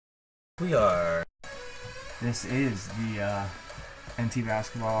We are This is the NT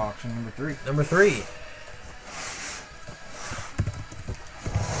Basketball auction number 3. number 3.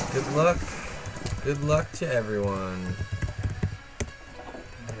 Good luck. Good luck to everyone.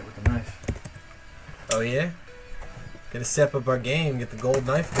 Hit it with a knife. Oh yeah? Gotta step up our game, get the gold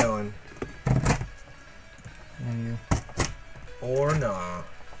knife going. And you. Or nah.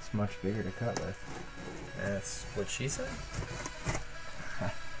 It's much bigger to cut with. That's what she said.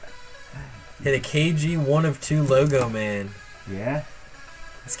 Hit a KG 1 of 2 logo, man. Yeah?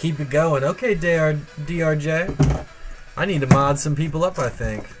 Let's keep it going. Okay, DRJ. I need to mod some people up, I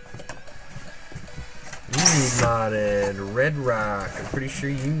think. You need modded. Red Rock. I'm pretty sure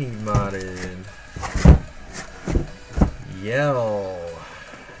you need modded. Yell.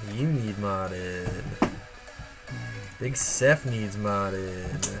 You need modded. Big Seth needs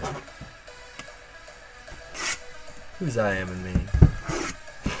modded. Who's I am and me?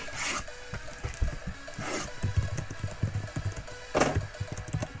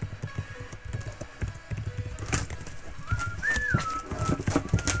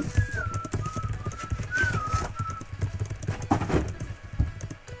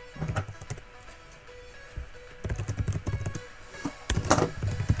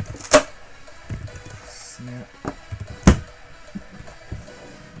 Snap.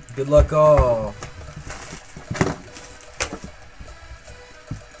 Good luck all.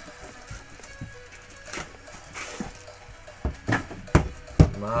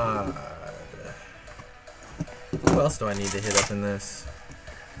 Mod. Who else do I need to hit up in this?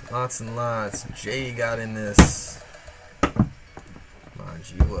 Lots and lots. Jay got in this. Mod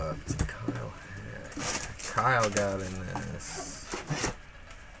you up to Kyle Heck. Kyle got in this.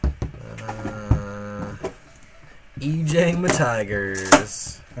 EJ my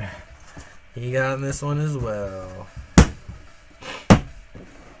Tigers. He got in this one as well.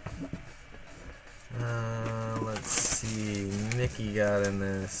 Let's see. Mickey got in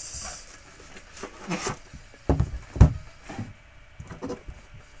this.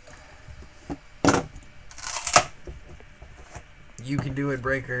 You can do it,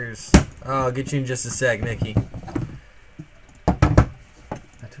 Breakers. Oh, I'll get you in just a sec, Mickey. I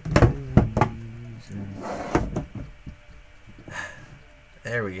took it easy.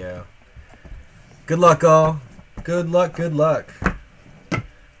 There we go. Good luck, all. Good luck, good luck.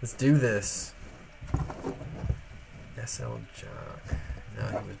 Let's do this. SL Jock. No,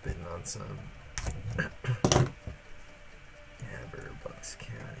 he was bidding on some. Aber, Bucks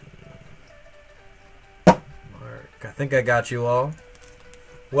County. Mark. I think I got you all.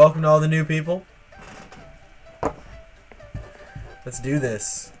 Welcome to all the new people. Let's do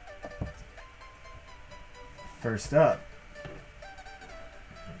this. First up.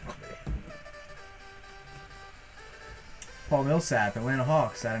 Paul Millsap, Atlanta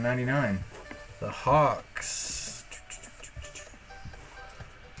Hawks, out of 99. The Hawks.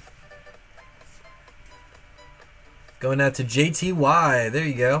 Going out to JTY. There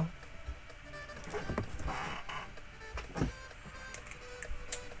you go.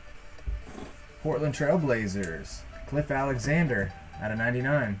 Portland Trailblazers, Cliff Alexander, out of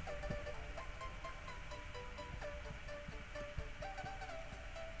 99.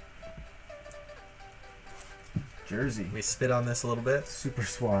 Jersey, We spit on this a little bit. Super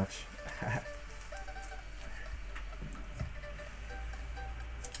Swatch.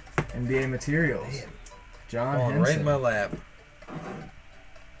 NBA Materials, John Falling Henson, right in my lap.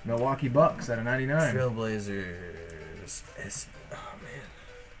 Milwaukee Bucks, out of 99. Trailblazers. Oh man,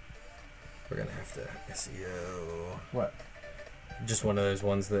 we're gonna have to SEO. What? Just one of those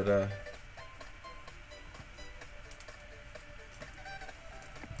ones that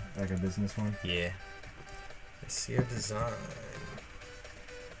Like a business one? yeah. SEO design.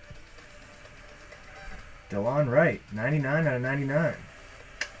 DeLon Wright, 99 out of 99.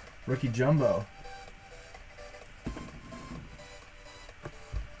 Rookie Jumbo.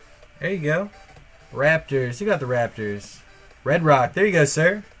 There you go. Raptors. You got the Raptors. Red Rock. There you go,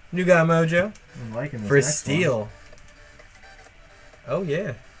 sir. New guy mojo I'm liking this for a next steal. one. Oh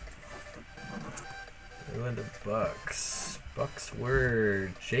yeah. We went to Bucks. Bucks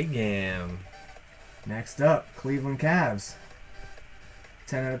word. J-Gam. Next up, Cleveland Cavs.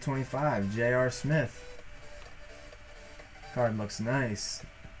 10 out of 25. J.R. Smith. Card looks nice.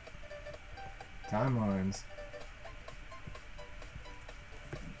 Timelines.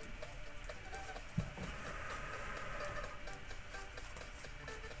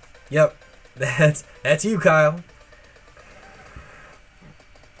 Yep. That's you, Kyle.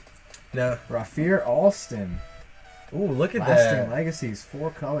 No. Rafier Alston. Ooh, look at Lasting that. Legacies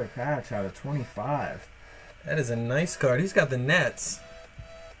 4-color patch out of 25. That is a nice card. He's got the Nets.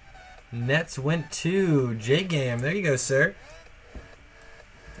 Nets went to J-Gam. There you go, sir.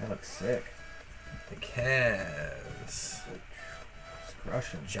 That looks sick. The Cavs. It's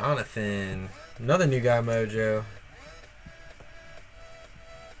crushing. Jonathan. Another new guy mojo.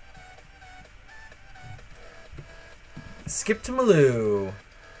 Skip to Malou.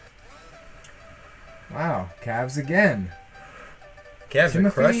 Wow, Cavs again. Cavs Timothy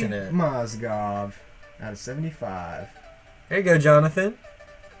are crushing it. Mozgov out of 75. There you go, Jonathan.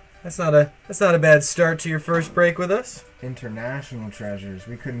 That's not a bad start to your first break with us. International treasures.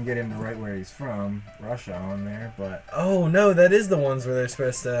 We couldn't get him to write where he's from. Russia on there, but Oh no, that is the ones where they're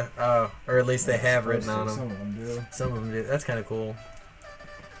supposed to. Or at least they have written on them. Some of them do. Some of them do. That's kind of cool.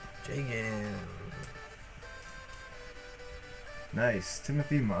 J-Gam. Nice.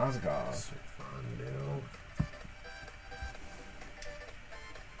 Timothy Mozgov. Servando.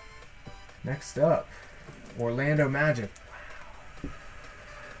 Next up, Orlando Magic.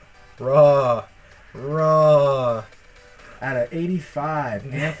 Raw. Out of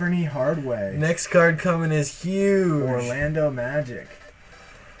 85, Anthony Hardaway. Next card coming is huge. Orlando Magic.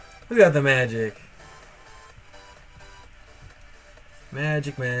 Who got the Magic?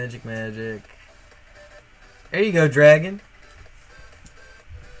 Magic. There you go, Dragon.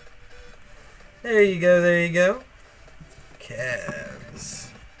 There you go. Cavs.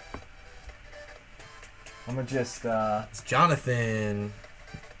 I'm gonna just It's Jonathan.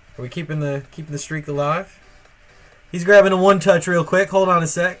 Are we keeping the streak alive? He's grabbing a one-touch real quick. Hold on a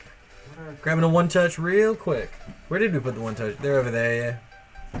sec. Grabbing a one-touch real quick. Where did we put the one-touch? They're over there,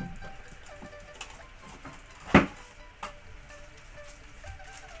 yeah.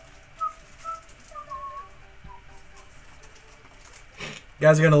 You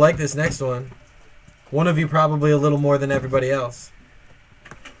guys are going to like this next one. One of you probably a little more than everybody else.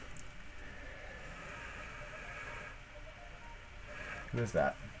 Who is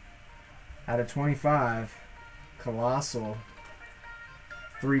that? Out of 25, Colossal.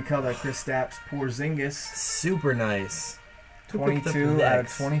 3-color Kristaps Porzingis. Super nice. 22 out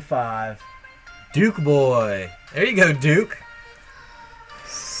of 25. Duke boy. There you go, Duke.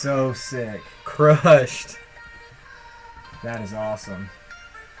 So sick. Crushed. That is awesome.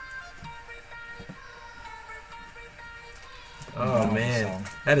 Oh man,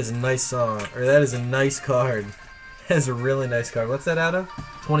 that is a nice song, or that is a nice card. That is a really nice card. What's that out of?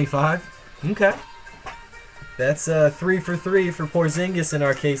 25. Okay. That's 3 for 3 for Porzingis in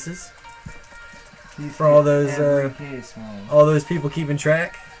our cases. For all those all those people keeping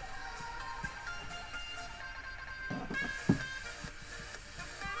track.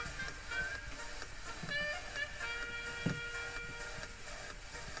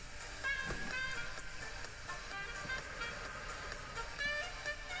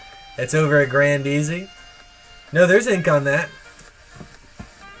 It's over at Grand Easy. No, there's ink on that.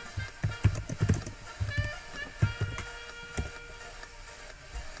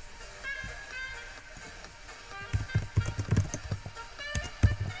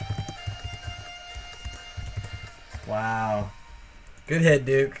 Wow. Good hit,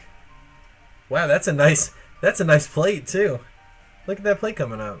 Duke. Wow, that's a nice plate too. Look at that plate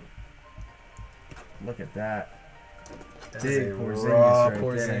coming up. Look at that. That's Big a Porzingis raw right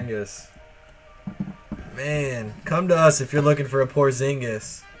Porzingis. Man, come to us if you're looking for a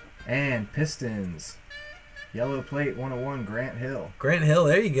Porzingis. And Pistons. Yellow plate 101 Grant Hill. Grant Hill,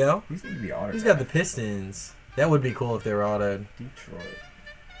 there you go. These need to be autographed. He's got the Pistons. That would be cool if they were autoed. Detroit.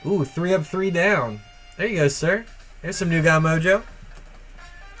 Ooh, 3 up, 3 down. There you go, sir. There's some new guy mojo.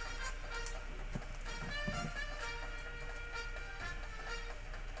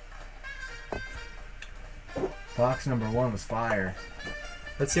 Box number 1 was fire.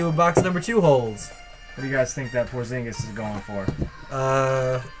 Let's see what box number 2 holds. What do you guys think that Porzingis is going for?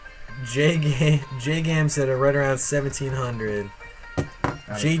 J-Gam said it right around 1,700.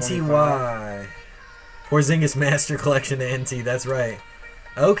 JTY. Porzingis Master Collection NT. That's right.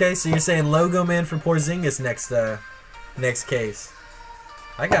 Okay, so you're saying Logo Man for Porzingis next case.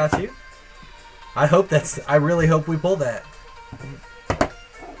 I got you. I really hope we pull that.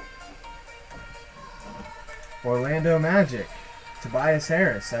 Orlando Magic. Tobias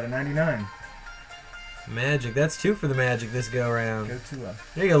Harris out of 99. Magic. That's 2 for the Magic this go around. Go to a.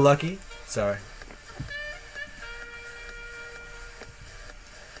 There you go, Lucky. Sorry.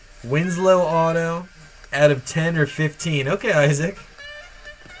 Winslow auto out of 10 or 15. Okay, Isaac.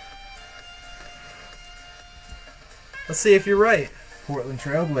 Let's see if you're right. Portland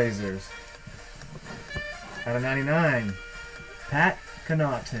Trailblazers. Out of 99. Pat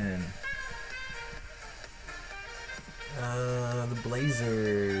Connaughton. The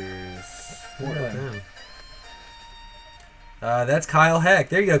Blazers. Portland. That's Kyle Heck.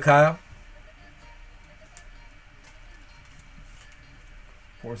 There you go, Kyle.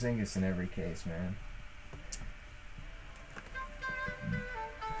 Porzingis in every case, man.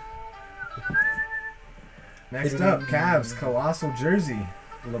 Next up, Cavs Colossal Jersey.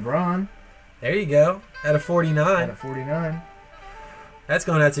 LeBron There you go. At a 49. at a 49. That's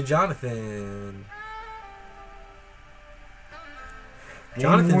going out to Jonathan.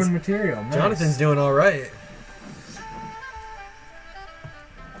 Game worn material. Nice. Jonathan's doing all right.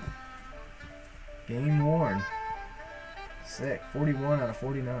 Game worn. Sick. 41 out of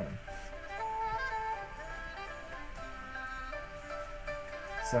 49.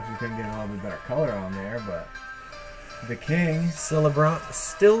 Sucks we couldn't get a little bit better color on there, but the King, Still LeBron.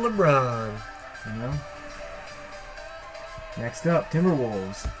 Still LeBron. you know. Next up,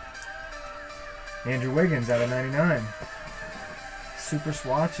 Timberwolves. Andrew Wiggins out of 99. Super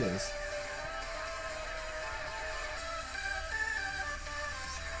swatches.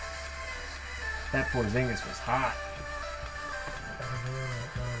 That Porzingis was hot.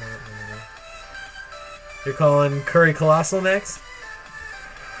 You're calling Curry Colossal next?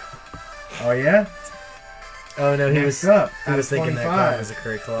 Oh yeah? Oh no, he Next was. up, I out was of thinking that 25. guy was a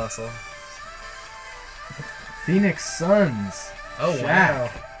Curry Colossal. Phoenix Suns. Oh Shaq. wow!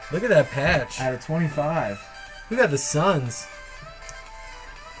 Look at that patch. Out of 25. Who got the Suns?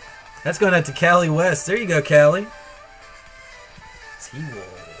 That's going out to Cali West. There you go, Cali.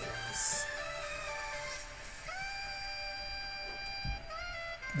 T-Wolves.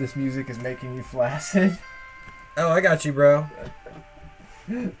 This music is making you flaccid. Oh, I got you, bro.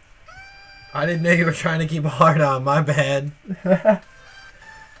 I didn't know you were trying to keep a hard on. My bad.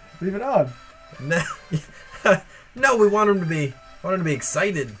 Leave it on. No, no, we want him to be. Want him to be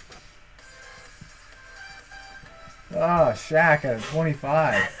excited. Oh, Shaq out of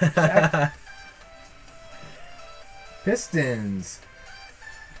 25. Shaq. Pistons.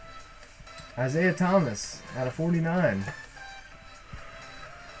 Isaiah Thomas out of 49.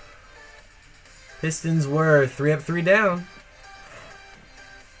 Pistons were 3 up, 3 down.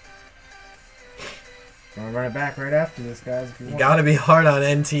 I'm gonna run it back right after this, guys. If you You want. gotta be hard on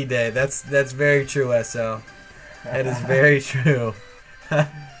NT Day. That's very true, SL. That is very true.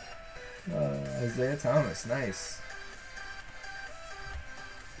 Isaiah Thomas, nice.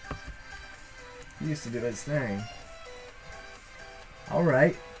 He used to do his thing. All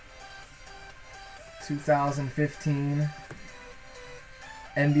right. 2015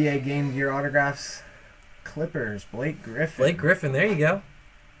 NBA Game Gear autographs. Clippers, Blake Griffin. Blake Griffin, there you go.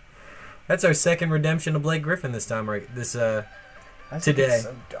 That's our second redemption of Blake Griffin this time, right? This I think today. It's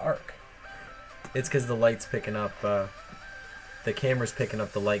so dark. It's because the light's picking up. The camera's picking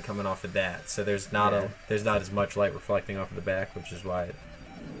up the light coming off of that, so there's not there's not as much light reflecting off of the back, which is why it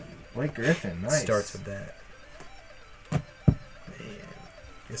Blake Griffin, nice. starts with that. Man,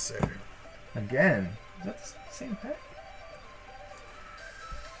 yes sir. Again. Is that the same pack?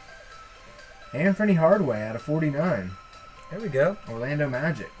 Anthony Hardaway out of 49. There we go. Orlando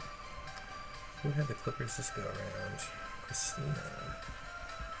Magic. Who had the Clippers this go around? Christina.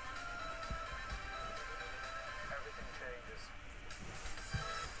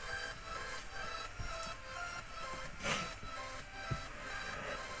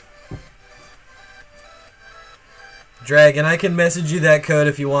 Dragon, I can message you that code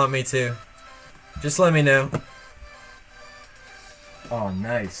if you want me to. Just let me know. Oh,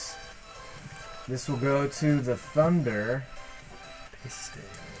 nice. This will go to the Thunder.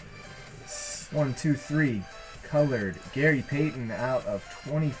 Pistons. 1, 2, 3. Colored. Gary Payton out of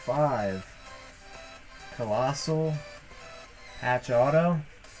 25. Colossal. Patch auto.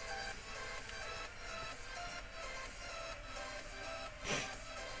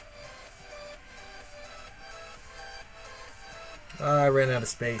 I ran out of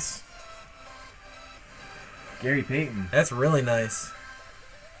space. Gary Payton. That's really nice.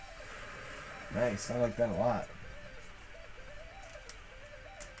 Nice. I like that a lot.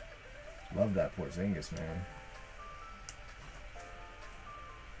 Love that Porzingis, man.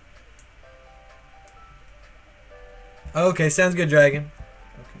 Okay, sounds good, Dragon.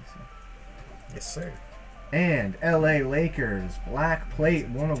 Okay, so. Yes, sir. And LA Lakers. Black plate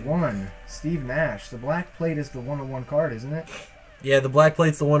 101. Steve Nash. The black plate is the 101 card, isn't it? Yeah, the black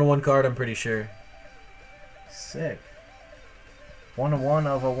plate's the 101 card, I'm pretty sure. Sick. 101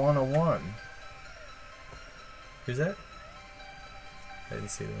 of a 101. Who's that? I didn't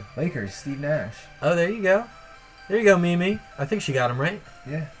see that. Lakers, Steve Nash. Oh, there you go. There you go, Mimi. I think she got him right.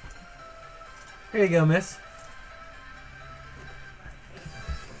 Yeah. Here you go, miss.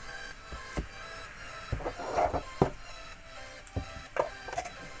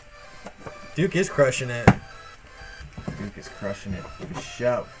 Duke is crushing it. Duke is crushing it for the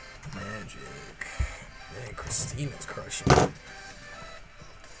show. Magic. Man, Christina's crushing it.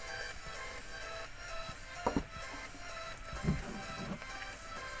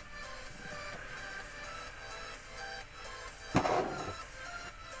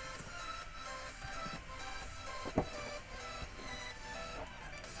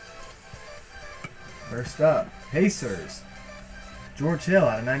 First up, Pacers. George Hill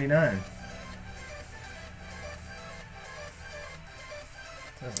out of 99.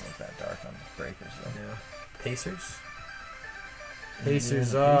 Doesn't look that dark on the breakers though. Yeah. Pacers. Indiana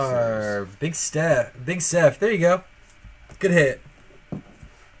Pacers are Big Steph. Big Steph. There you go. Good hit.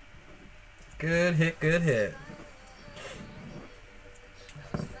 Good hit. Good hit.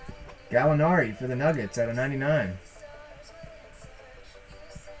 Gallinari for the Nuggets out of 99.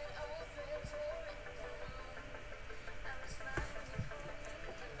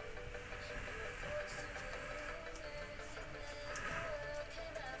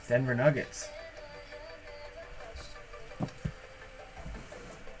 Denver Nuggets.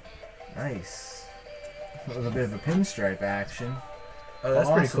 Nice. A little bit of a pinstripe action. Oh, that's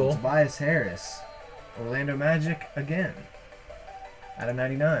pretty cool. Tobias Harris. Orlando Magic again. Out of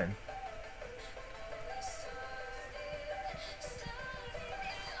 99.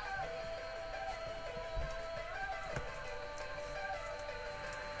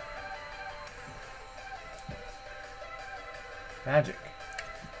 Magic.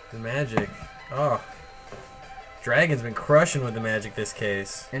 The Magic. Oh. Dragon's been crushing with the Magic this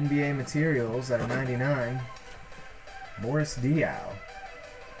case. NBA Materials out of 99. Boris Diaw.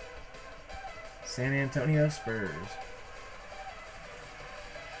 San Antonio Spurs.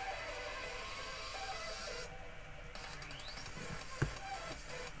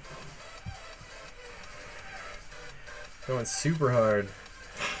 Going super hard.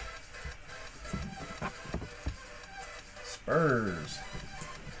 Spurs.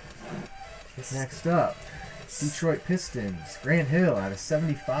 Next up, Detroit Pistons. Grant Hill out of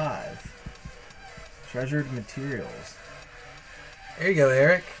 75. Treasured Materials. There you go,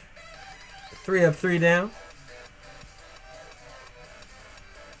 Eric. 3 up, 3 down.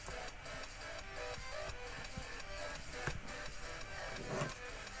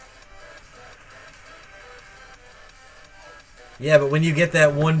 Yeah, but when you get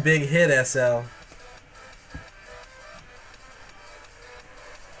that one big hit, SL.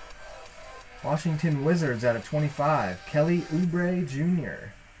 Washington Wizards out of 25. Kelly Oubre Jr.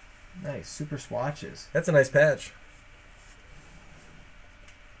 Nice. Super swatches. That's a nice patch.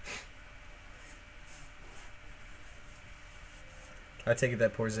 I take it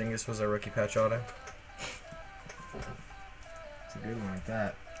that Porzingis was our rookie patch auto. It's a good one like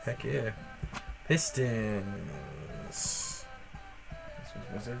that. Heck yeah. Pistons. This was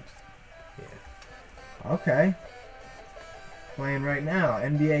Wizards? Yeah. Okay. Playing right now.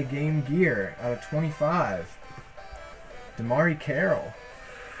 NBA Game Gear out of 25. Damari Carroll.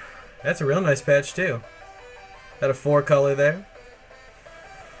 That's a real nice patch too. Got a 4 color there.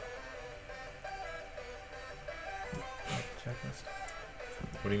 Checklist.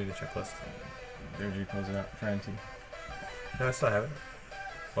 What do you mean the checklist? There'd you close it out for NT. No, I still have it.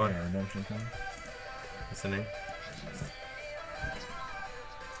 Why? Yeah, redemption coming. What's the name?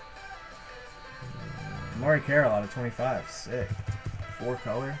 Damari Carroll out of 25. Sick. 4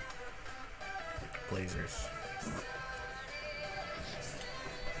 color. Blazers.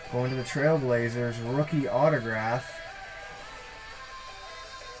 Going to the Trailblazers. Rookie autograph.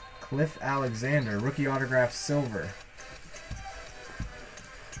 Cliff Alexander. Rookie autograph silver.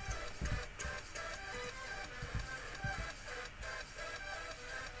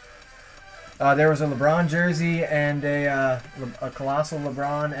 There was a LeBron jersey and a colossal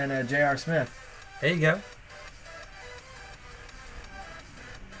LeBron and a J.R. Smith. There you go.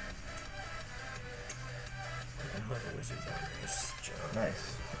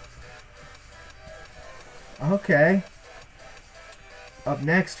 Nice. Okay. Up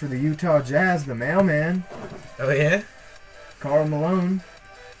next for the Utah Jazz, the mailman, Oh yeah? Karl Malone,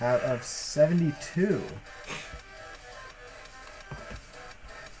 out of 72.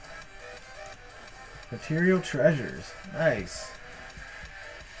 Material Treasures. Nice.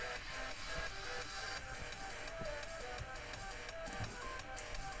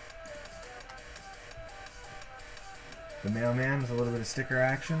 The mailman with a little bit of sticker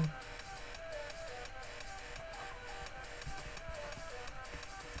action.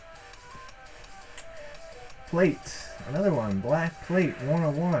 Plate. Another one. Black plate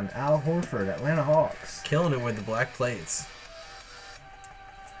 101. Al Horford, Atlanta Hawks. Killing it with the black plates.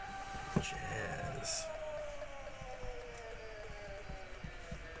 Jazz.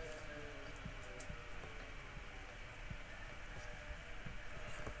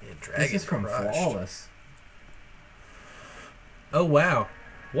 Yeah, Dragon This is from crushed. Flawless. Oh wow.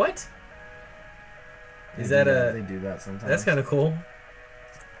 What? Is that They do that sometimes. That's kind of cool.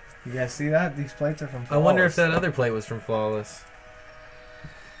 You guys see that? These plates are from Flawless. I wonder if that other plate was from Flawless.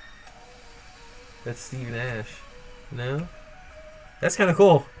 That's Steve Nash. No? That's kind of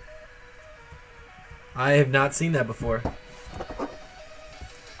cool. I have not seen that before.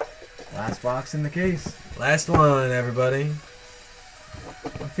 Last box in the case. Last one, everybody.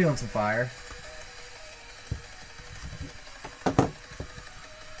 I'm feeling some fire.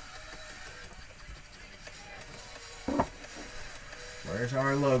 Where's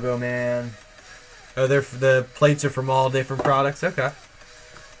our logo, man? Oh, the plates are from all different products. Okay,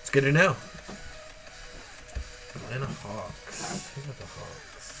 it's good to know. Atlanta Hawks. Who got the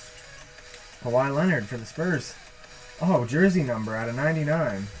Hawks? Kawhi Leonard for the Spurs. Oh, jersey number out of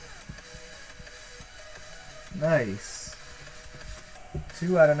 99. Nice.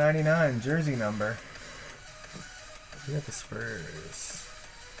 2 out of 99 jersey number. Who got the Spurs?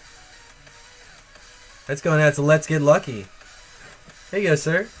 That's going out to Let's Get Lucky. There you go,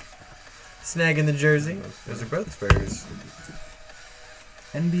 sir. Snagging the jersey. Those are both Spurs.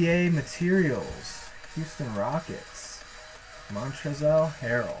 NBA Materials. Houston Rockets. Montrezl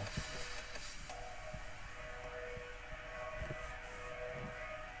Harrell.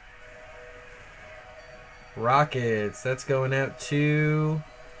 Rockets. That's going out to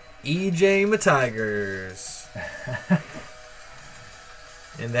EJ Matigers.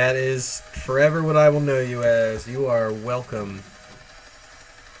 And that is forever what I will know you as. You are welcome.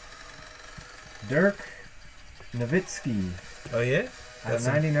 Dirk Nowitzki. Oh, yeah? Out of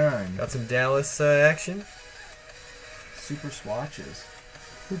 99. Got some Dallas action. Super swatches.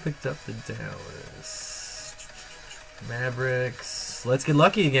 Who picked up the Dallas? Mavericks. Let's Get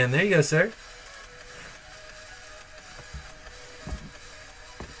Lucky again. There you go, sir.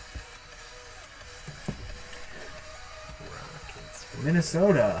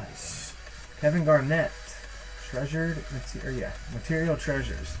 Minnesota. Kevin Garnett. Material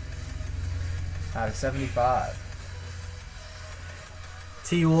Treasures. Out of 75.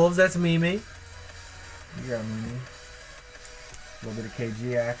 T-Wolves, that's Mimi. You got Mimi. A little bit of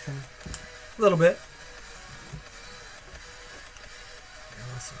KG action. A little bit.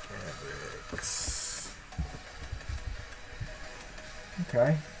 Dallas Mavericks.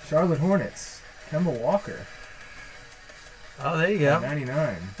 Okay. Charlotte Hornets. Kemba Walker. Oh, there you go.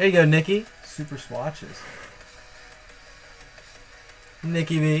 99. There you go, Nikki. Super swatches.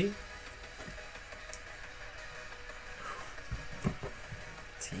 Nikki V.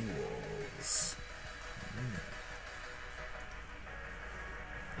 T-Wolves.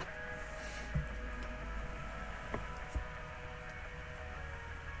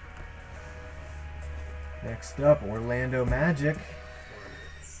 Next up, Orlando Magic.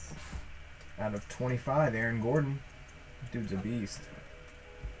 Out of 25, Aaron Gordon. Dude's a beast.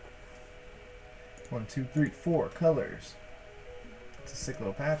 1, 2, 3, 4 colors. It's a sick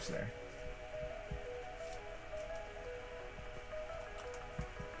little patch there.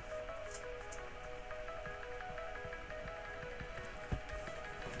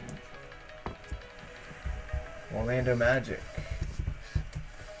 Orlando Magic.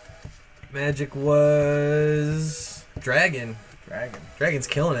 Magic was Dragon. Dragon. Dragon's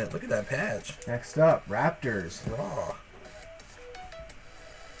killing it. Look at that patch. Next up, Raptors. Raw.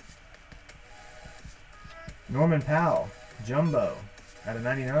 Norman Powell. Jumbo. Out of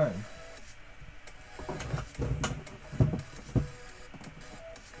 99.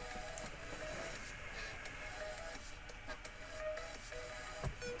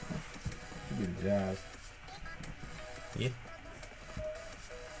 Should be the Jazz. Yeah.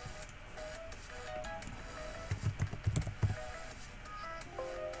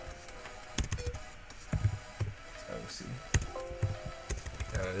 OC.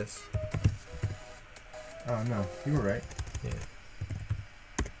 Out of this. Oh no, you were right. Yeah.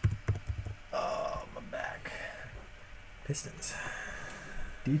 Oh, my back. Pistons.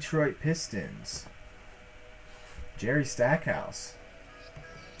 Detroit Pistons. Jerry Stackhouse.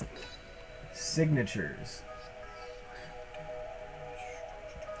 Signatures.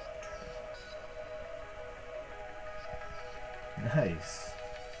 Nice.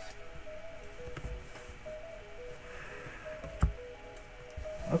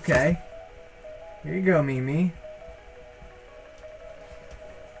 Okay. Here you go, Mimi.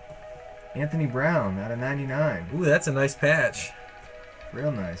 Anthony Brown out of 99. Ooh, that's a nice patch.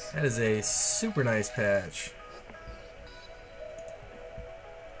 Real nice. That is a super nice patch.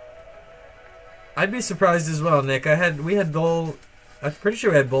 I'd be surprised as well, Nick. We had Bull. I'm pretty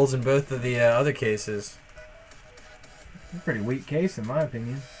sure we had Bulls in both of the other cases. A pretty weak case, in my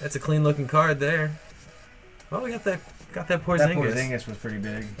opinion. That's a clean looking card there. Oh, we got that Porzingis. That Porzingis was pretty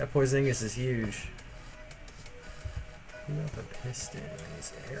big. That Porzingis is huge. Who got the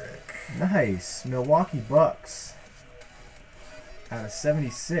Pistons? Eric. Nice. Milwaukee Bucks. Out of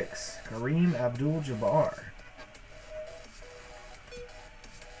 76, Kareem Abdul-Jabbar.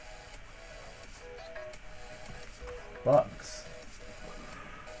 Bucks.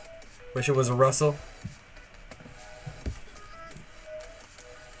 Wish it was a Russell.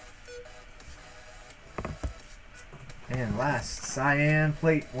 And last, Cyan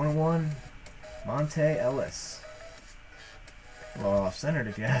plate 101, Monte Ellis. A little off-centered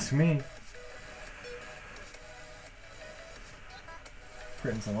if you ask me.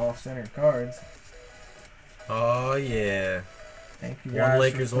 Printing some off-centered cards. Oh yeah. Thank you One guys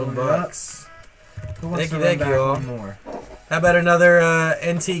Lakers, for one filling it up. Bucks. Who wants Thank to you run back all. one more? How about another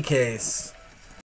NT case?